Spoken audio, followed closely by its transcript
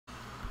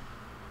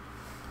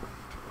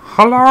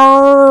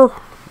Hello!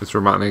 It's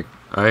Robotnik.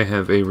 I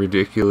have a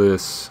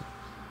ridiculous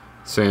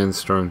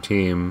Sandstorm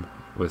team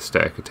with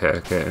Stack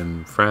Attack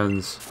and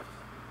friends.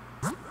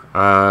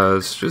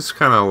 It's just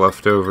kind of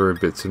leftover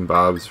bits and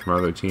bobs from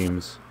other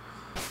teams.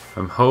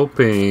 I'm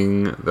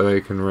hoping that I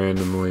can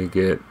randomly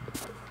get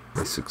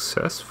a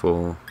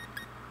successful,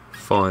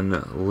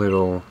 fun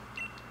little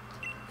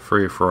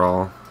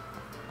free-for-all.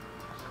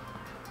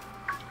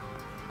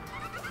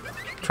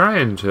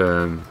 Trying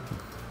to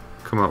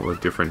come up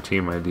with different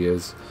team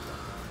ideas.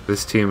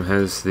 This team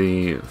has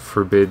the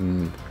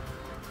forbidden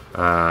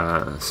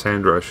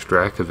Sandrush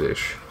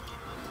Dracovish.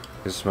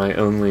 It's my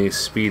only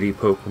speedy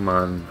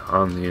Pokemon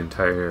on the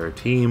entire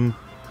team.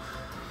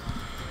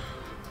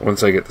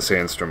 Once I get the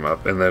Sandstorm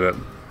up, and that it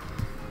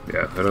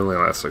only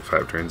lasts like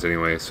 5 turns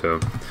anyway,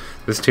 so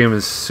this team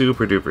is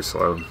super duper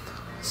slow.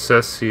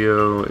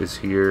 Cessio is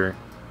here.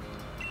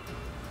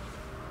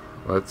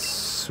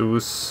 Let's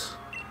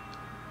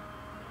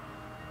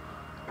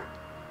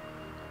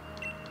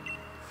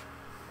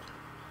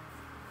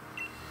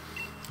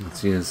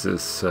use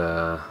this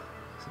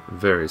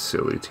very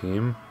silly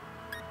team.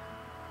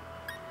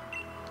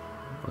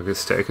 I'll get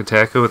Stack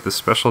Attack with the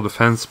special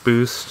defense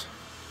boost.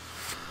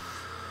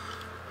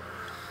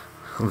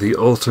 The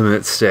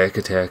ultimate Stack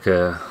Attack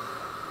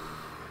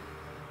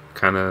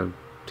kind of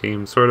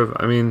team, sort of.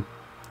 I mean,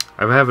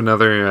 I have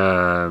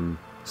another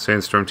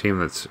Sandstorm team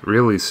that's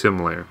really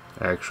similar,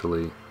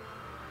 actually,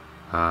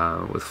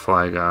 with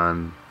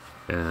Flygon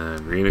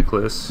and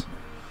Reuniclus.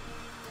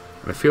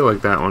 I feel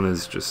like that one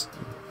is just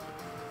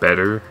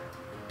better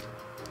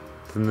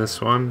than this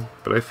one,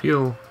 but I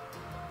feel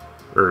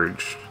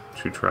urged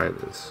to try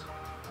this.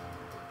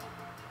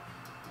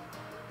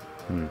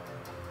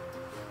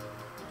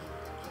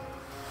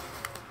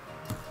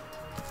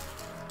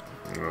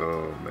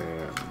 Oh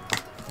man,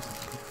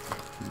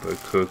 the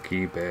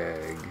cookie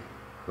bag.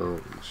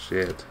 Holy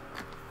shit.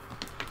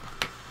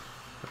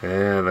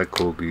 And the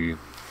cookie.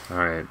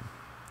 Alright.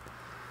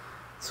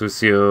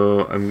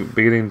 Susio, I'm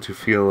beginning to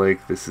feel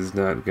like this is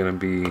not gonna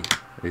be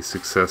a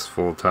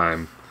successful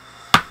time,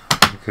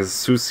 because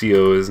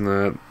Susio is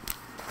not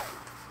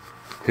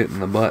hitting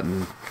the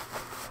button.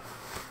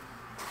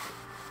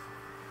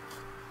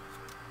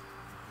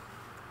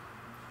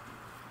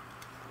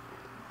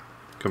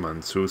 Come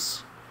on,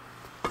 Sus.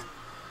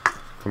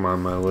 Come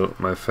on,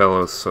 my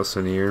fellow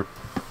Susaneer.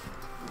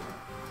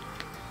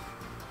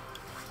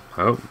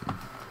 Oh,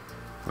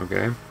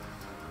 okay.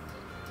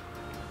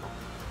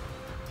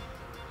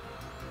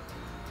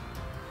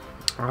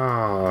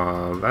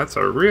 Oh, that's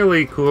a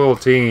really cool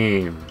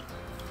team.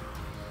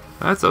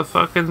 That's a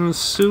fucking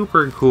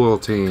super cool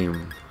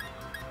team.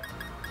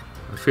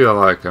 I feel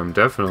like I'm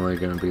definitely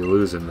going to be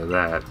losing to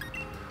that.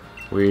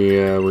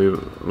 We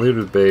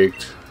looted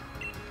baked.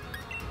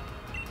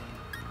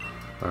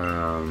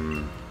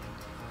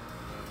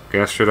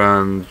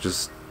 Gastrodon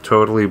just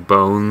totally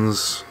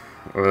bones.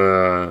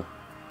 Rotom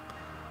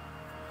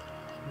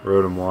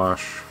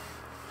Wash.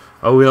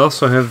 Oh, we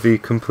also have the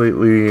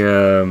completely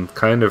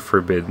kind of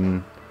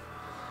forbidden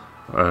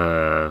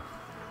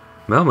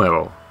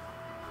Melmetal.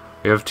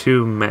 We have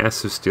 2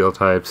 massive steel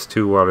types,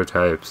 2 water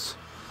types,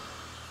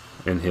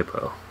 and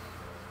Hippo.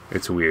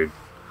 It's weird.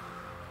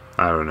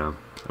 I don't know.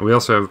 We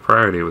also have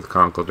priority with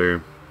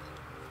Conkeldurr.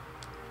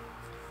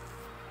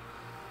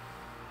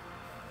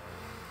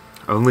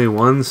 Only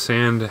 1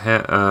 sand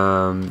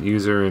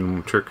user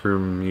and Trick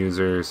Room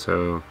user,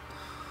 so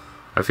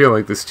I feel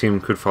like this team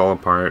could fall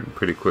apart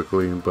pretty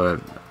quickly,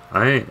 but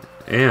I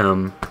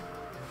am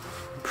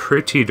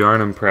pretty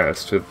darn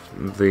impressed with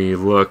the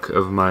look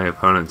of my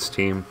opponent's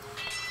team.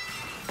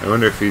 I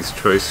wonder if these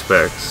choice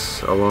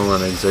specs, Alolan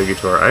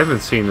Exeggutor, I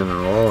haven't seen an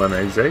Alolan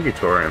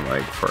Exeggutor in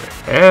like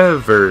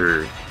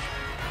forever.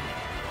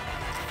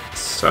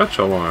 Such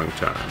a long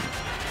time.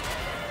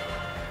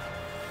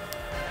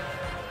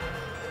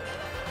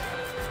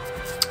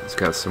 It's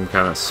got some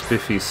kind of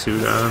spiffy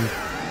suit on.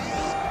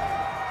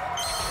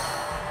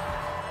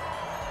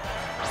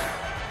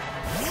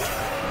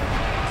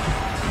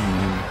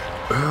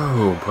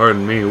 Oh,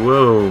 pardon me.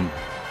 Whoa.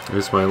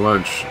 Here's my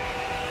lunch.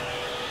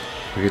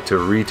 I get to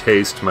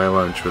retaste my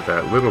lunch with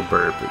that little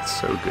burp. It's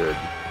so good.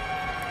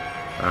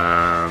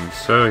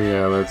 So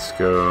yeah, let's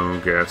go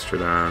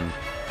Gastrodon.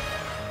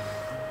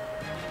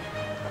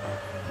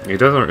 He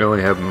doesn't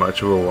really have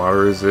much of a water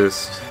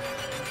resist.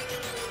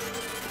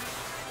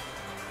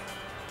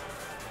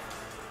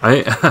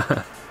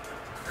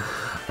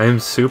 I'm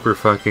super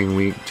fucking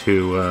weak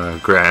to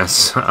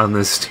grass on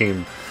this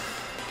team.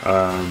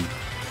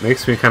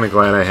 Makes me kind of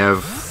glad I have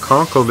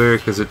Conkeldurr,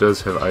 because it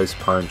does have Ice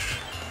Punch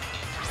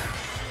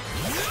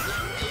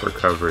for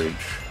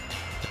coverage.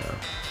 Yeah.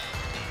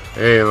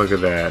 Hey, look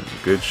at that.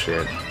 Good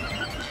shit.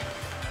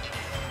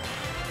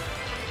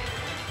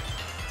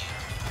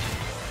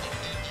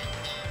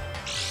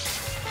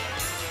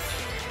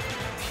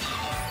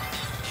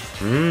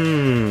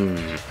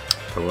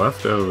 The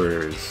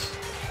leftovers.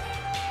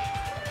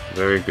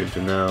 Very good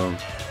to know.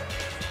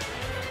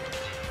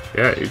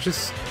 Yeah, it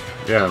just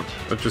Yeah,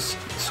 it just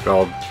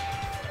Scald.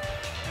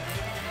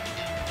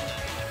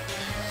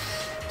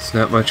 There's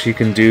not much he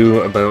can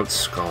do about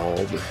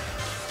Scald.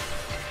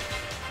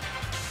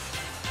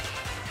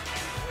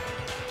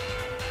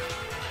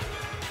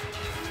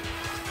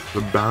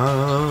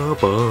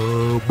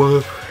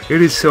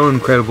 It is so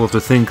incredible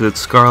to think that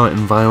Scarlet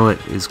and Violet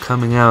is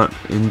coming out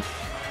in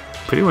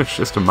pretty much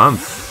just a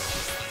month.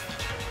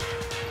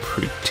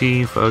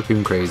 Pretty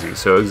fucking crazy.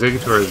 So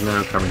Exeggutor is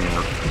now coming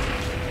out.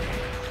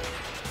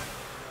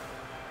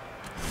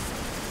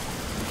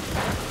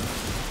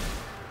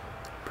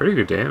 Pretty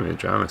good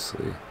damage,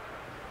 honestly.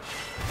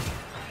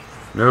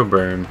 No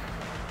burn.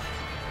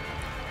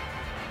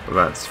 Well,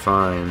 that's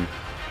fine.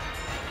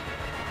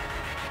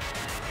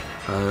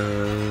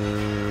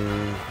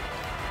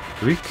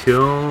 Did we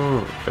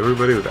kill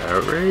everybody with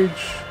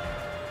Outrage?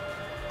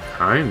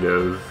 Kind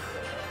of.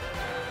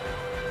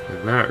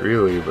 Like, not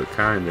really, but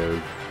kind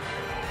of.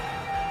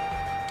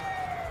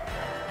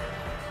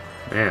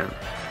 Man.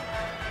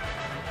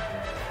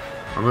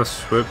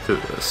 Almost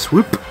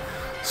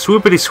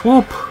swoopity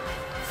swoop!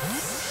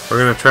 We're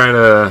gonna try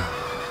to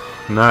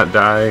not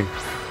die.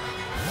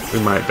 We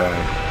might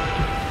die.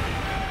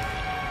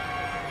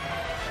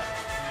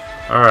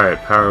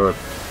 Alright, power whip.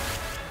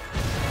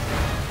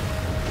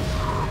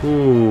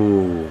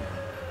 Ooh.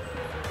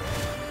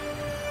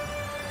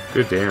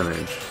 Good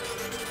damage.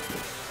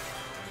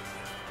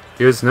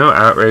 He has no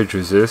outrage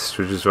resist,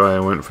 which is why I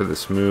went for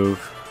this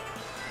move.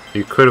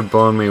 He could have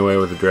blown me away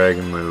with a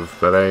dragon move,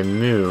 but I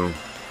knew.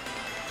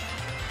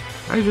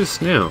 I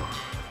just knew.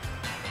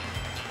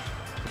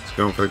 He's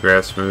going for the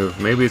grass move.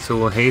 Maybe it's a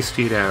little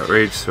hasty to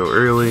outrage so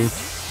early.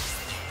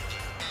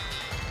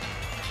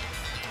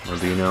 Or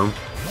do you know?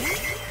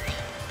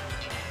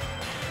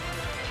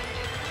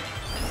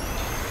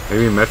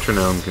 Maybe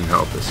Metronome can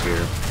help us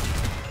here.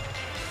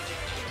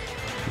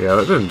 Yeah,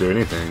 that doesn't do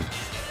anything.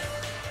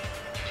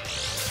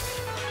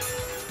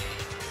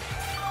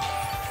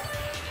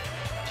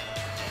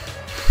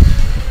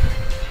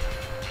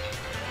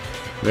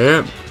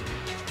 Yep.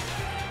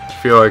 I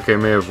feel like I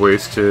may have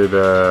wasted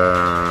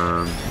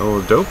a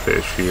little dope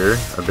fish here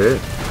a bit.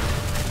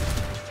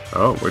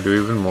 Oh, we're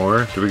doing even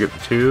more. Do we get the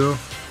 2?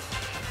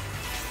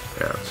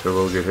 Yeah, so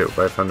we'll get hit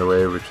by Thunder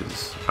Wave, which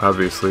is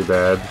obviously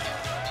bad.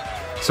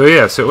 So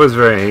yes, it was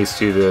very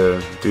hasty to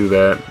do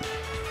that.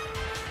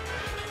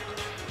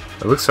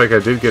 It looks like I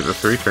did get the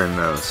 3 turn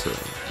though, so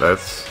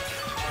that's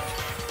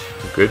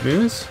good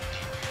news.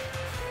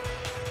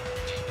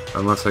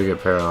 Unless I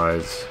get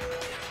paralyzed.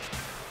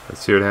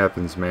 Let's see what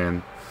happens,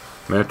 man.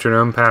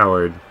 Metronome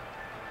powered.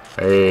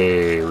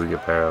 Hey, we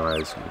get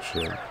paralyzed and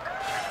shit.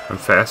 I'm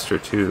faster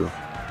too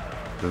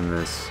than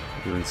this.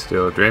 Even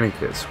still, Draining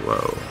Kiss.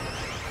 Whoa.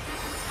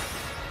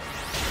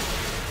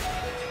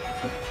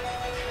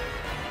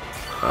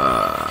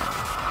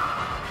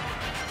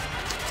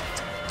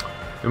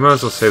 We might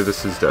as well save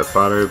this as death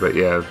fodder, but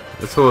yeah,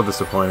 it's a little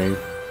disappointing.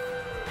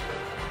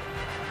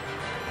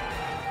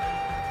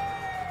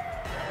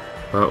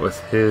 But with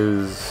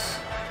his...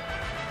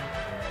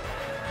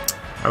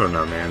 I don't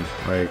know, man.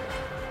 Like,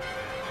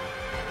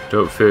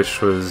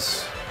 Dopefish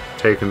was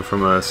taken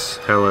from us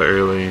hella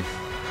early.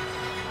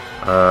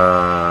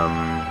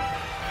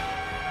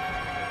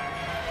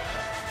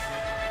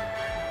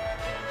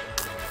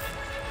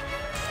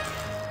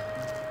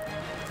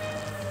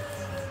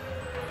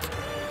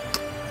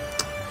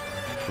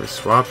 We're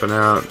swapping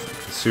out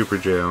the Super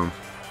Jail.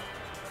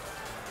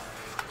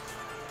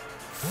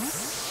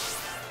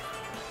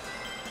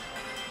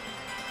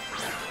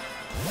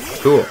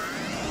 Cool.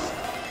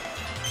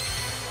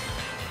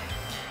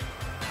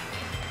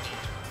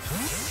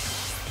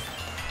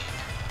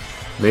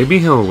 Maybe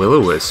he'll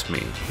Will-O-Wisp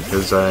me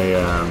because I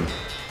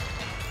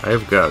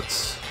have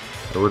guts.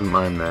 I wouldn't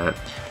mind that.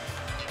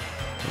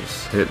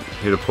 Just hit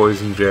a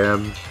poison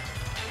jab.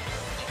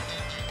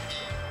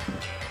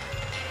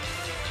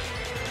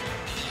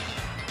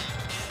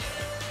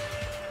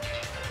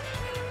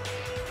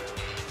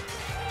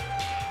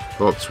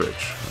 Volt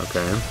switch.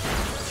 Okay.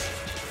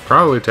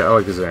 Probably to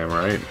Alakazam,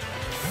 right?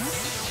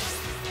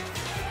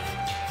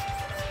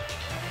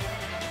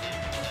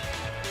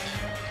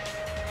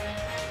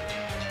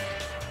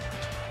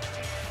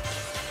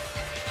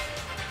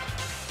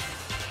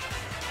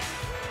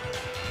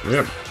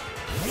 Yep.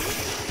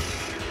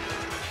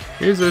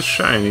 Here's a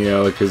shiny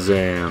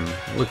Alakazam.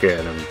 Look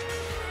at him.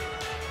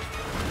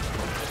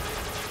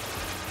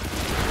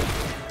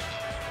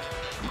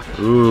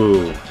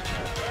 Ooh.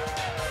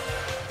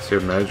 Is there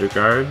a Magic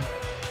Guard? I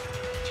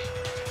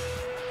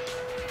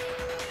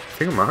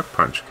think a Mach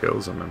Punch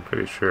kills him, I'm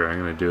pretty sure. I'm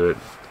gonna do it.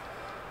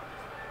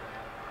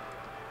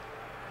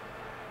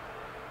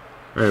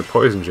 Man,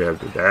 Poison Jab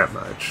did that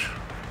much.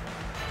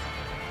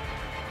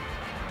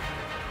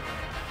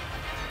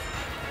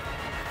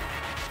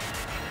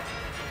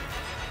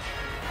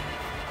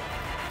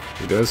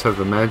 He does have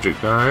the Magic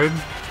Guard.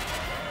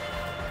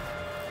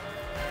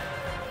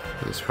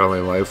 It's probably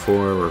Life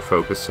Orb or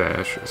Focus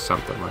Sash or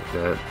something like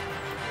that.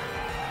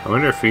 I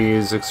wonder if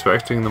he's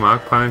expecting the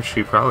Mach Punch.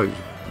 He probably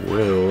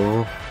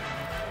will.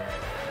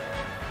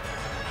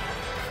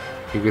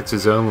 He gets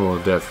his own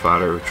little death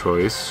fodder of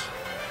choice.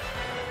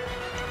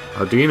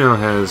 Audino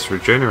has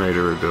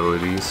regenerator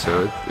ability,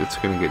 so it's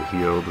going to get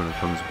healed when it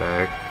comes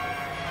back.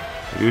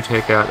 I do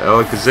take out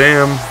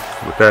Alakazam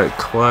with that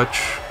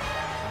clutch.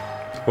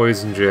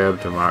 Poison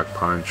Jab to Mach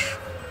Punch.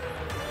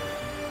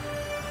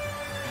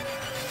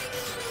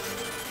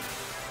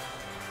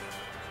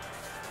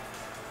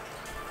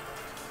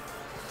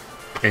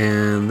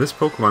 And this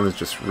Pokemon is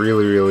just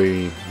really,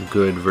 really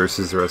good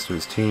versus the rest of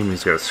his team.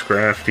 He's got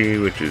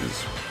Scrafty, which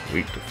is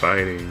weak to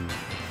fighting.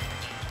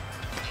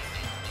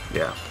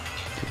 Yeah,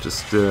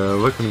 just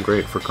looking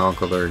great for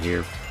Conkeldurr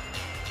here.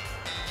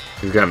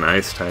 He's got an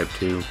Ice type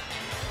too.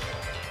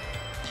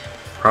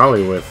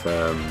 Probably with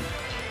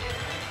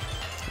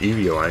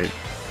Eviolite.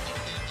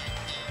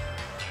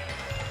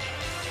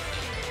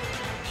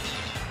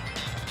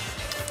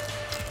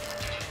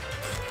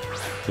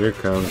 Here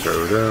comes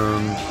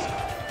Rodon.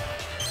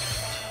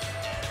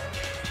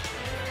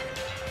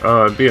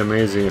 Oh, it'd be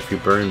amazing if you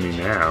burned me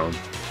now.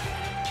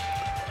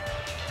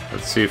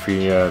 Let's see if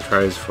he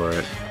tries for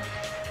it.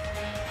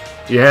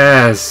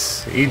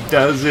 Yes! He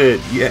does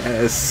it!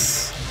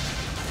 Yes!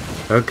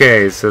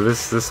 Okay, so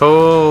this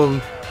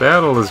whole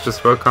battle is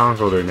just about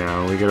Conkeldurr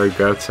now. We get our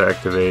guts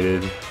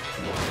activated.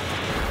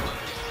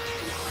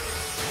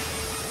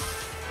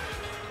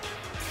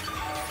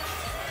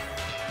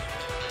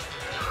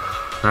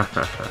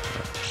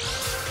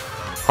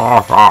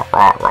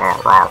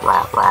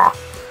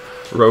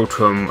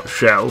 Rotom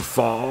shall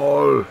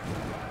fall.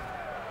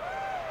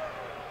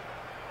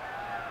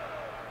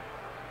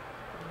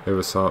 They have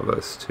Assault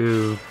Vest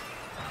too.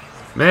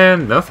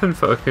 Man, nothing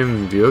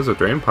fucking deals with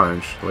Drain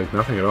Punch. Like,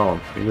 nothing at all.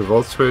 You can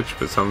Volt Switch,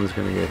 but someone's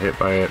gonna get hit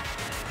by it.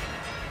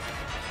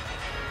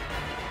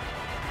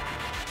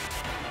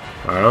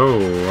 Oh,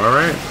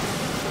 alright.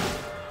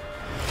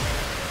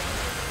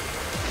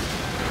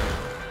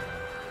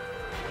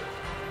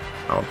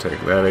 I'll take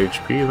that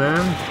HP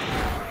then.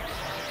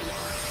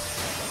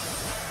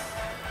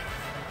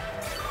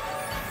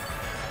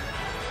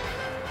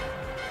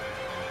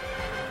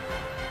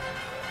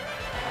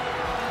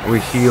 We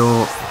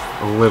heal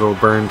a little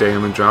burn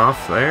damage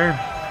off there.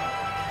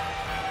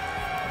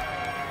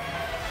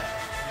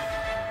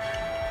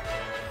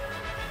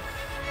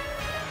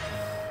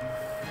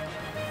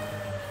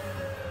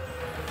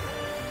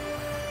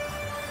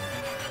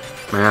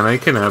 Man, I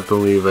cannot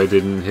believe I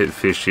didn't hit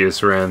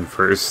Fishious Ren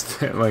first.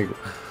 Like,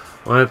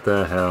 what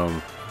the hell?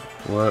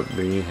 What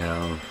the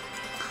hell?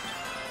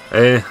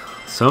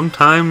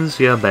 Sometimes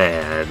you're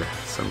bad.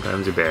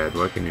 Sometimes you're bad.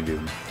 What can you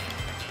do?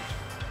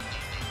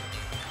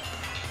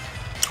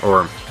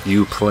 Or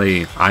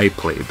I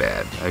play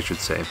bad, I should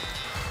say.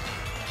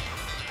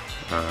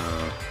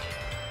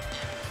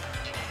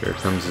 Here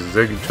comes a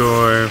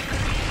Exeggutor.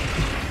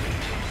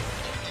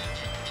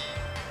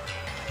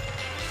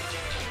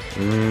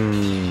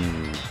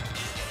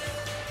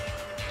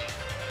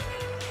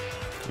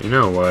 You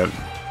know what?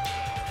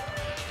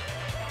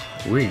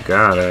 We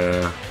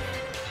gotta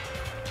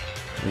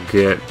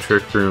get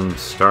Trick Room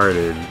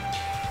started.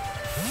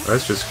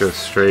 Let's just go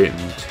straight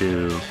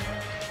into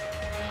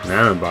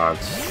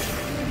Nanobots.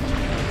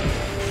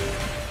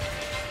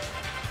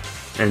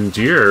 And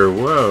Deer,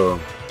 whoa.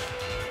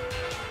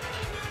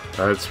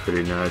 That's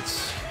pretty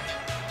nuts.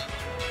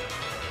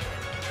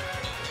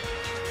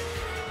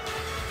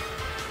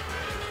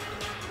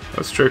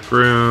 Let's Trick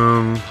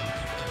Room.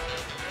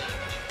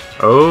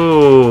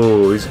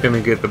 Oh, he's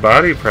gonna get the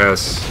body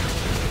press.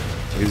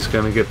 He's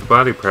gonna get the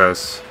body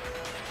press.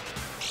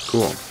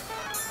 Cool.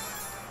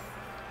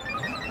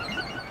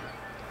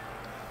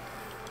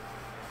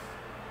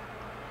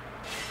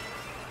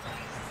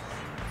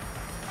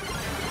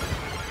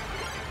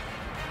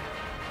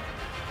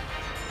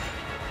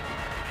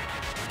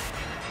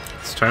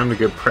 Time to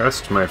get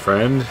pressed, my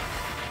friend.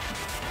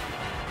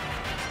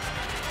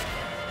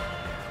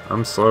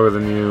 I'm slower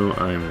than you,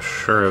 I'm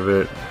sure of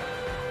it.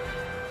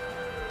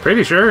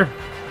 Pretty sure.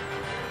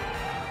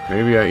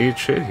 Maybe I eat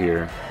shit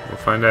here. We'll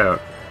find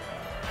out.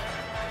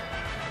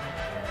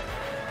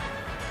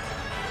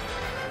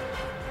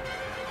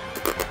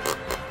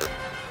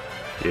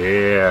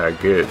 Yeah,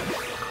 get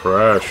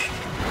crushed.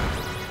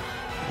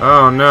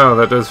 Oh no,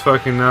 that does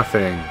fucking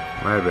nothing.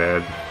 My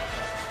bad.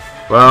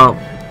 Well,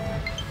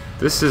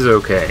 this is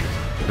okay.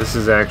 This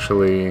is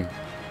actually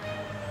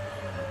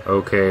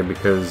okay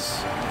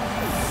because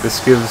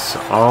this gives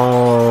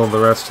all the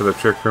rest of the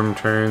Trick Room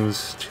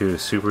turns to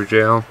Super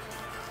Jail,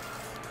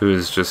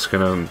 who's just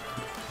gonna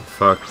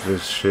fuck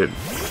this shit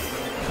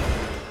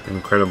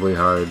incredibly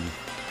hard.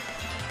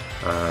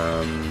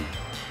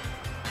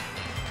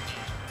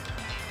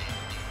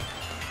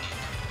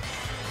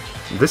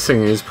 This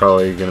thing is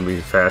probably gonna be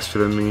faster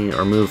than me,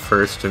 or move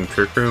first in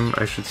Trick Room,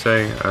 I should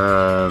say.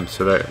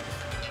 So that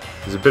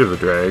is a bit of a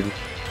drag.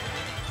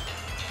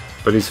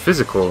 But he's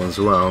physical as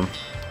well.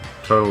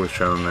 Totally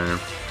shown there.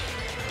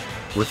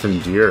 With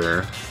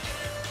Endear.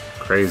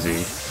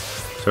 Crazy.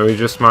 So we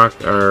just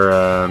mocked our,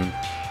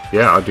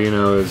 yeah,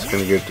 Audino is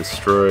gonna get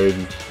destroyed.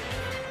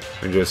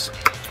 We just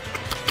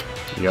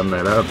yum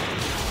that up.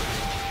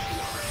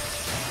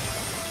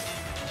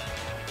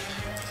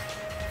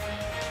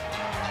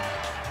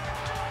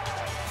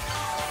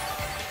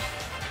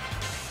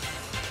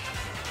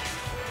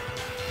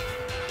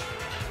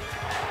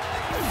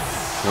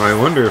 Well, I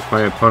wonder if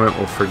my opponent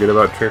will forget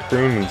about Trick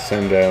Room and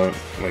send out,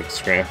 like,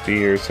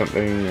 Scrafty or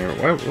something,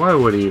 or why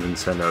would he even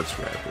send out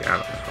Scrafty? I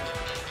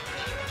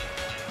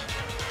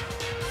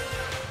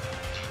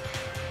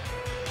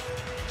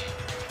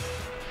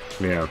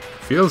don't know. Yeah,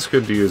 feels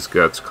good to use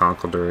Guts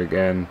Conkeldurr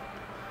again.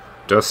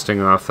 Dusting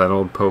off that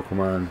old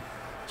Pokemon.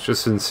 It's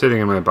just been sitting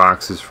in my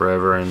boxes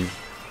forever, and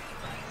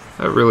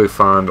I have really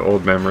fond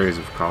old memories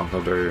of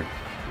Conkeldurr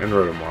and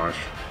Rotom Wash.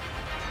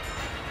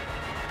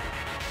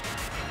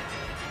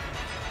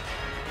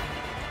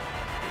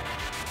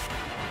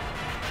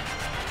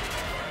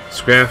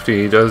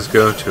 Scrafty, he does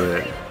go to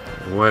it.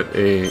 What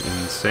a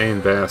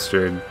insane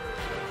bastard.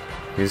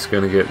 He's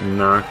gonna get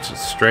knocked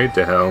straight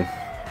to hell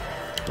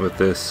with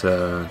this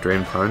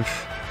Drain Punch.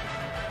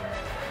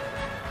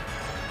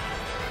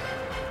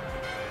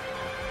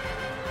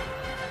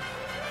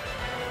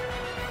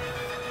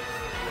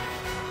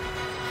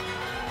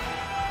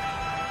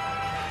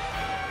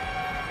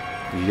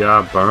 You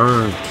got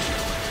burnt.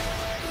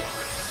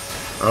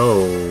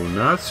 Oh,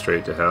 not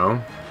straight to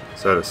hell.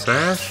 Is that a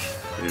sash?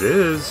 It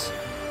is.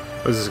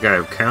 What does this guy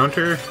have?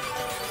 Counter?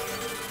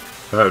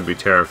 That would be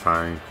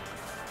terrifying.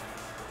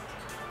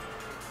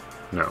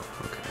 No,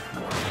 okay.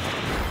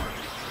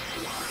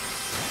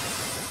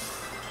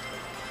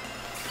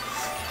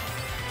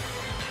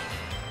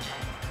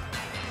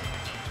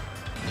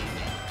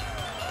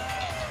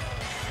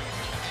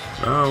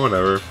 Oh,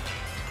 whatever.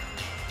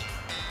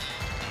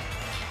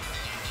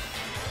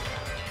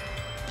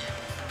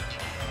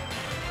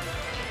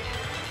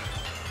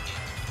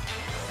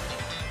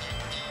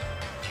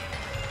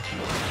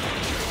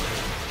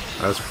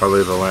 That's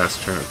probably the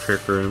last turn of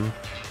Trick Room.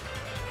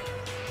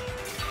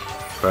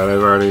 But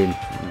I've already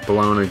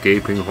blown a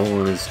gaping hole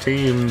in his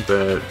team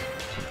that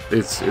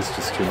it's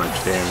just too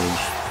much damage.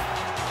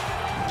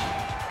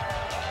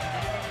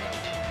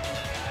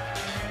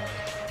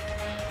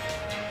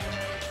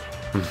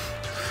 I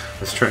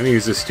was trying to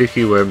use a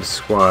Sticky Web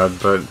squad,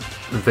 but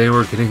they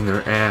were getting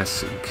their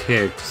ass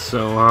kicked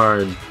so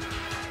hard.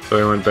 So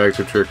I went back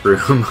to Trick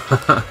Room.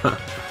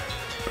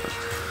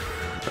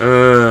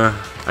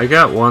 I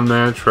got one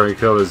match where I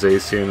killed a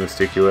Zacian with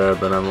Sticky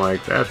Web, and I'm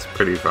like, that's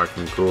pretty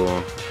fucking cool.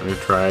 And I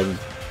tried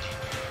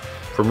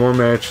for more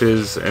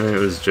matches, and it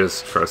was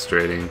just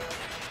frustrating.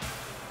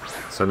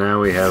 So now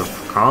we have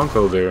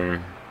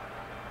Conkeldurr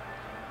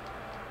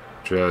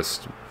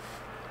just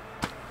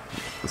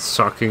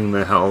sucking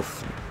the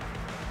health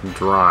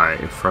dry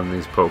from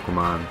these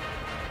Pokemon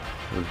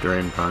with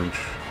Drain Punch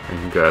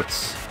and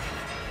Guts.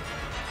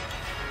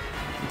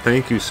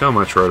 Thank you so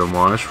much, Rotom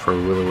Wash, for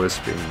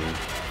will-o-wisping me.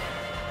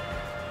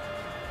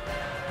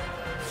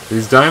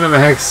 He's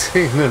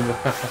Dynamaxing the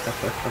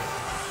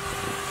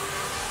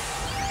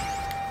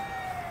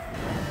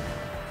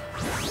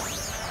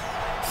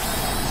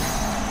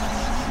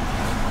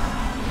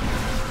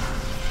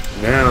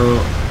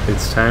Now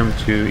it's time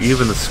to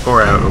even the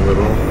score out a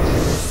little.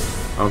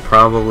 I'll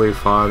probably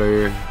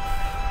fodder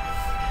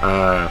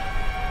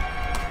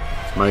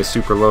my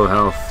super low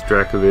health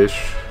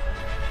Dracovish.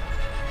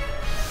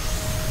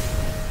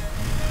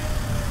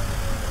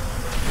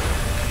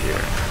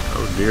 Yeah.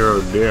 Oh dear,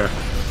 oh dear.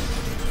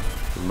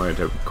 We might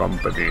have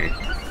company.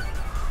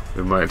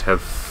 We might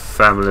have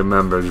family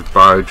members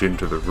barge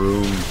into the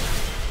room.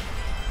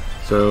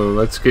 So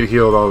let's get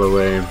healed all the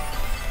way.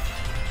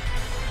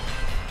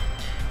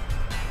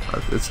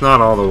 It's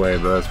not all the way,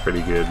 but that's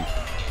pretty good.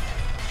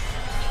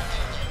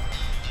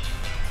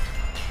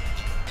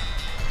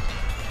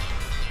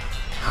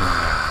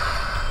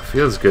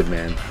 Feels good,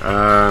 man.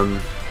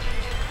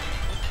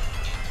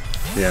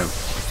 Yeah,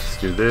 let's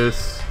do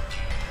this.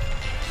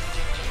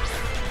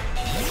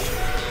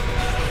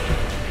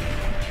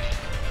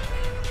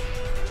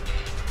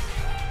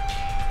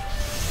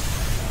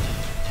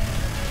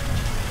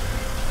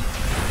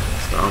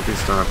 Stompy,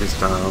 stompy,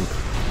 stomp.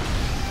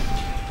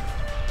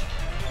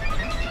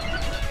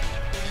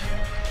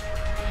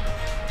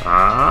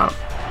 Ah!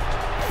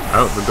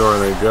 Out the door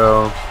they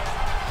go.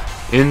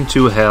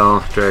 Into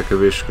hell,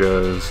 Dracovish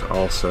goes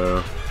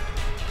also.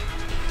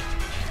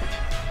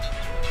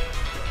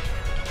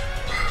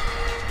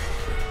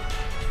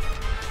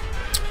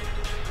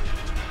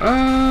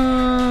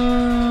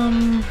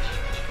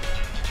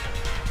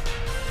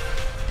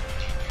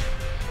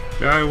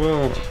 Yeah, I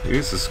will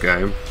use this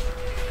guy.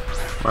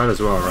 Might as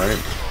well, right?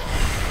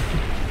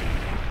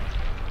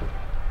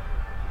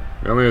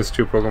 He only has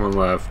 2 Pokemon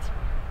left.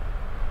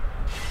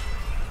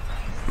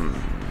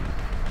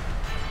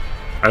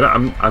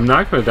 I'm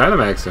not going to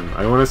Dynamax him.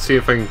 I want to see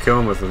if I can kill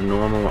him with a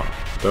normal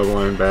Double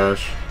Iron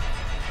Bash.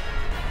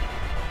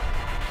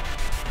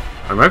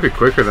 I might be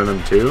quicker than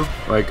him too.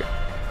 Like,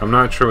 I'm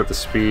not sure what the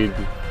speed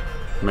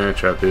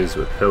matchup is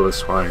with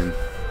Pilliswine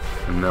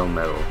and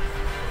Melmetal.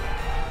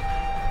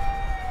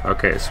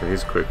 Okay, so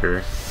he's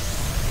quicker.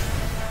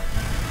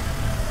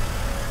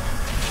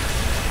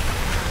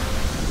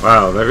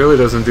 Wow, that really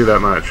doesn't do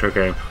that much.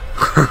 Okay.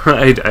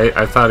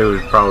 I thought it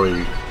was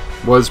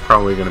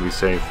probably going to be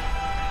safe.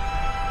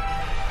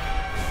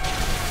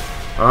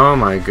 Oh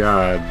my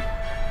god.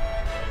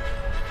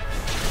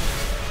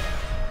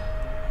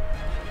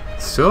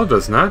 Still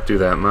does not do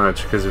that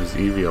much because of his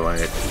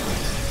Eviolite.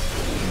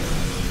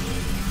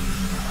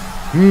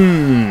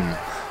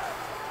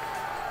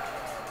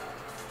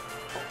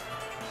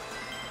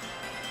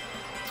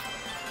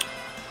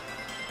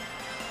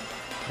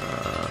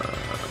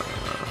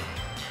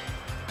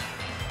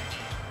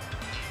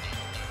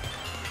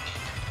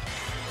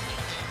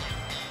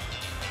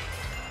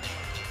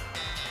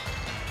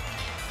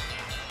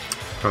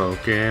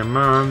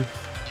 Pokemon.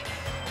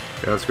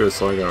 Yeah, let's go to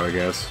Sluggo, I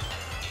guess.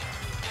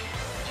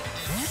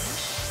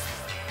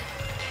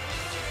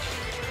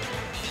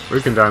 We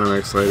can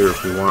Dynamax later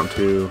if we want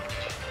to.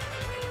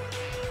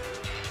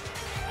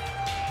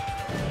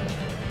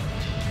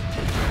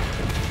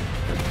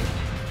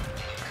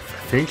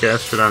 I think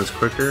Gastrodon's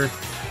quicker.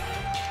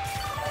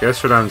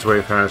 Gastrodon's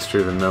way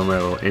faster than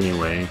Melmetal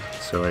anyway,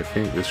 so I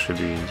think this should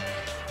be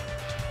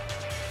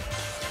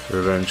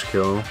revenge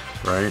kill,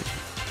 right?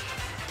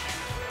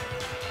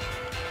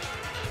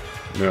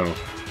 No.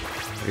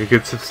 It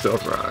gets some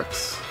Stealth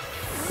Rocks.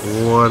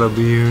 What a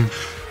beaut.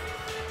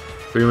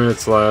 3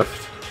 minutes left.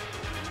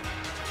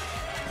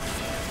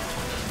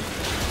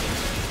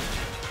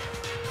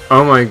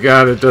 Oh my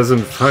god, it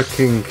doesn't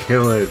fucking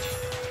kill it.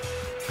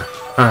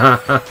 Yeah,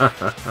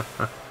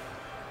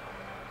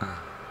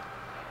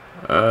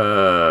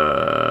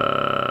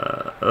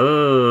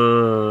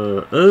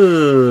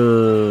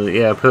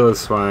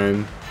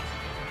 Piloswine.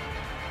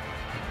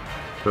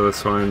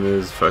 Piloswine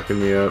is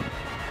fucking me up.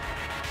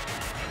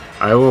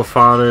 I will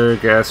fodder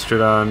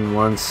Gastrodon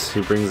once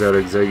he brings out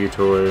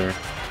Exeggutor.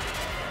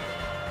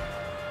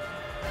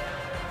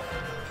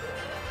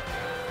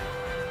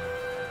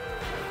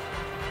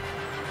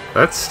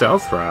 That's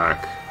Stealth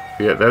Rock.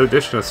 Yeah, that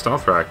addition of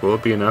Stealth Rock, will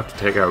it be enough to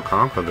take out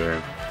Conkeldurr?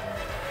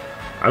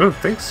 I don't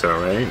think so,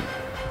 right?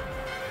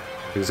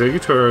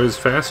 Exeggutor is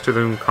faster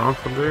than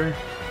Conkeldurr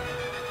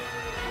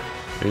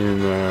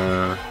in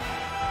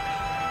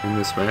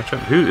this matchup.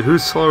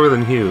 Who's slower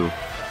than Hugh?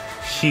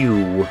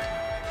 Hugh.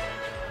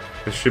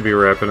 This should be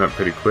wrapping up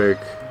pretty quick.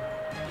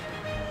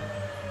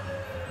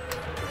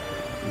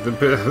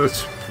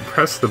 Let's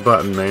press the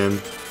button, man.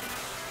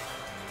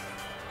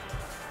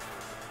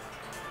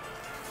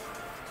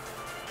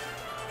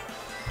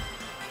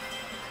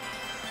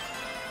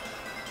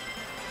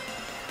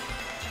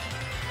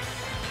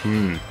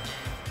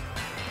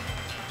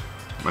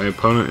 My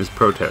opponent is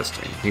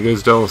protesting. He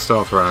goes double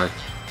Stealth Rock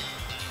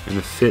in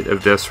a fit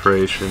of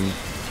desperation.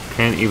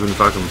 Can't even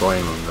fucking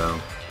blame him,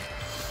 though.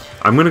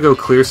 I'm gonna go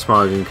Clear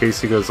Smog in case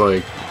he goes,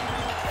 like,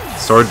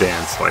 Sword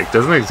Dance. Like,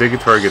 doesn't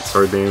Exeggutor get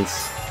Sword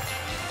Dance?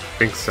 I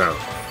think so.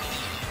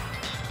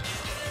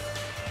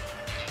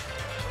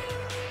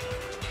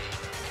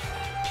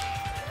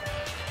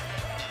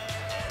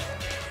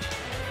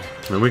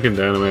 And we can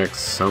Dynamax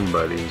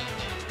somebody.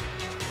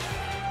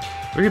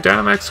 We can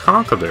Dynamax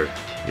Conkeldurr.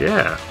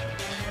 Yeah.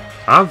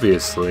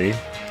 Obviously.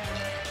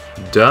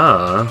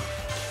 Duh.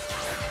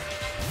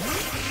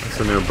 That's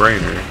a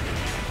no-brainer.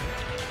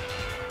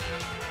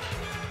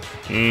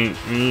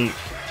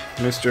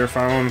 Mr.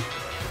 Phone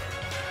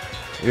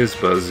is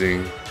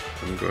buzzing.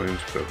 I'm going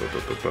to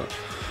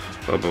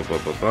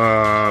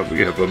we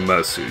have a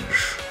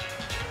message.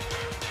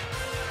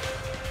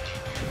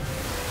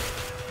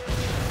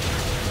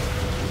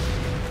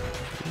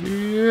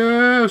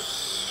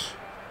 Yes.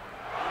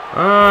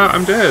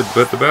 I'm dead,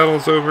 but the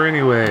battle's over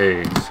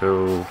anyway.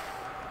 So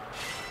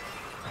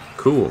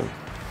cool.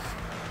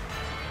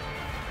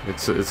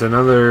 It's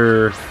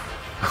another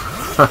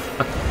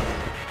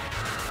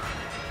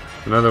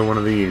another one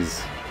of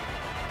these.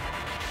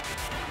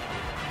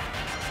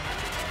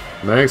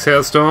 Max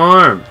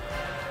Hailstorm!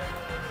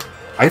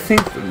 I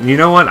think, you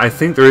know what? I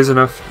think there is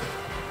enough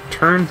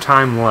turn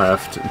time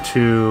left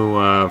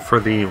to, for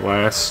the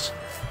last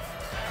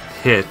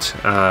hit,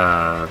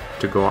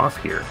 to go off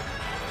here.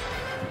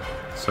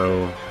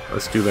 So,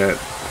 let's do that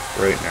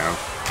right now.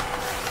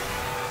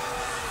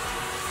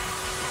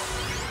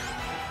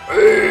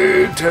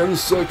 Hey, 10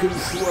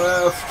 seconds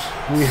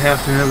left. We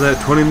have to have that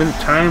 20-minute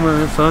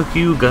timer. Fuck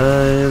you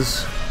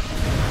guys.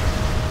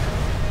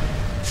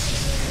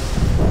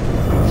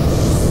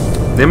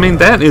 I mean,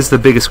 that is the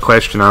biggest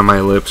question on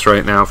my lips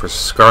right now for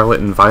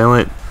Scarlet and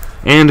Violet.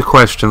 And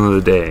question of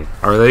the day.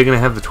 Are they going to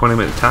have the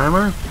 20-minute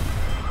timer?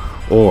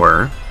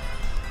 Or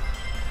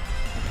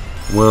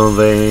will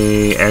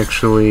they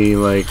actually,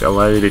 like,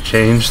 allow you to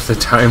change the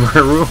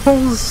timer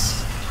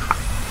rules?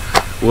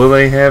 Will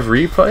they have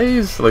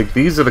replays? Like,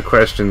 these are the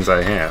questions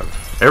I have.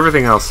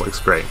 Everything else looks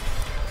great.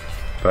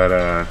 But,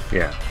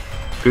 yeah.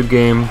 Good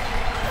game.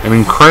 An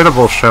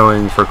incredible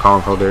showing for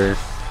Conkeldurr.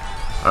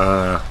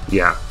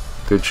 Yeah.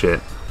 Good shit.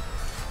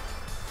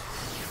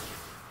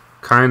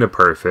 Kinda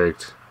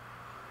perfect.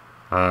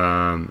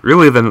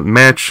 Really the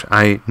match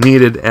I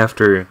needed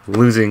after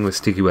losing with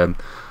Sticky Web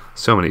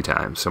so many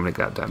times. So many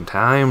goddamn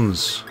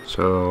times.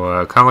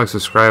 So, comment, like,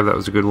 subscribe. That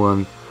was a good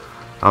one.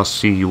 I'll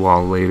see you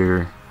all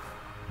later.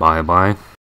 Bye-bye.